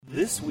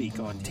This week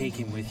on Take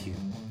Him With You,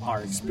 our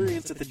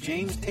experience at the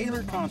James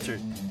Taylor concert,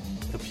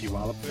 the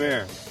Puyallup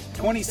Fair,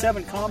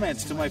 27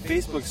 comments to my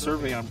Facebook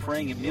survey on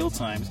praying at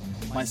mealtimes,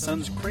 my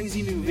son's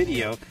crazy new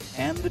video,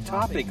 and the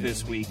topic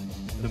this week,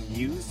 the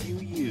muse you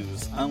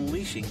use,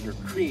 unleashing your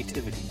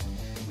creativity.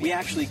 We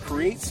actually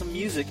create some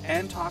music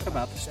and talk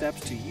about the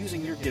steps to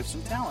using your gifts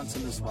and talents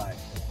in this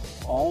life.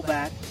 All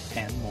that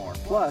and more,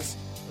 plus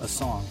a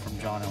song from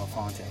John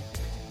Elefante.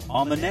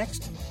 On the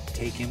next,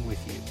 Take Him With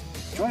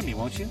You. Join me,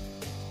 won't you?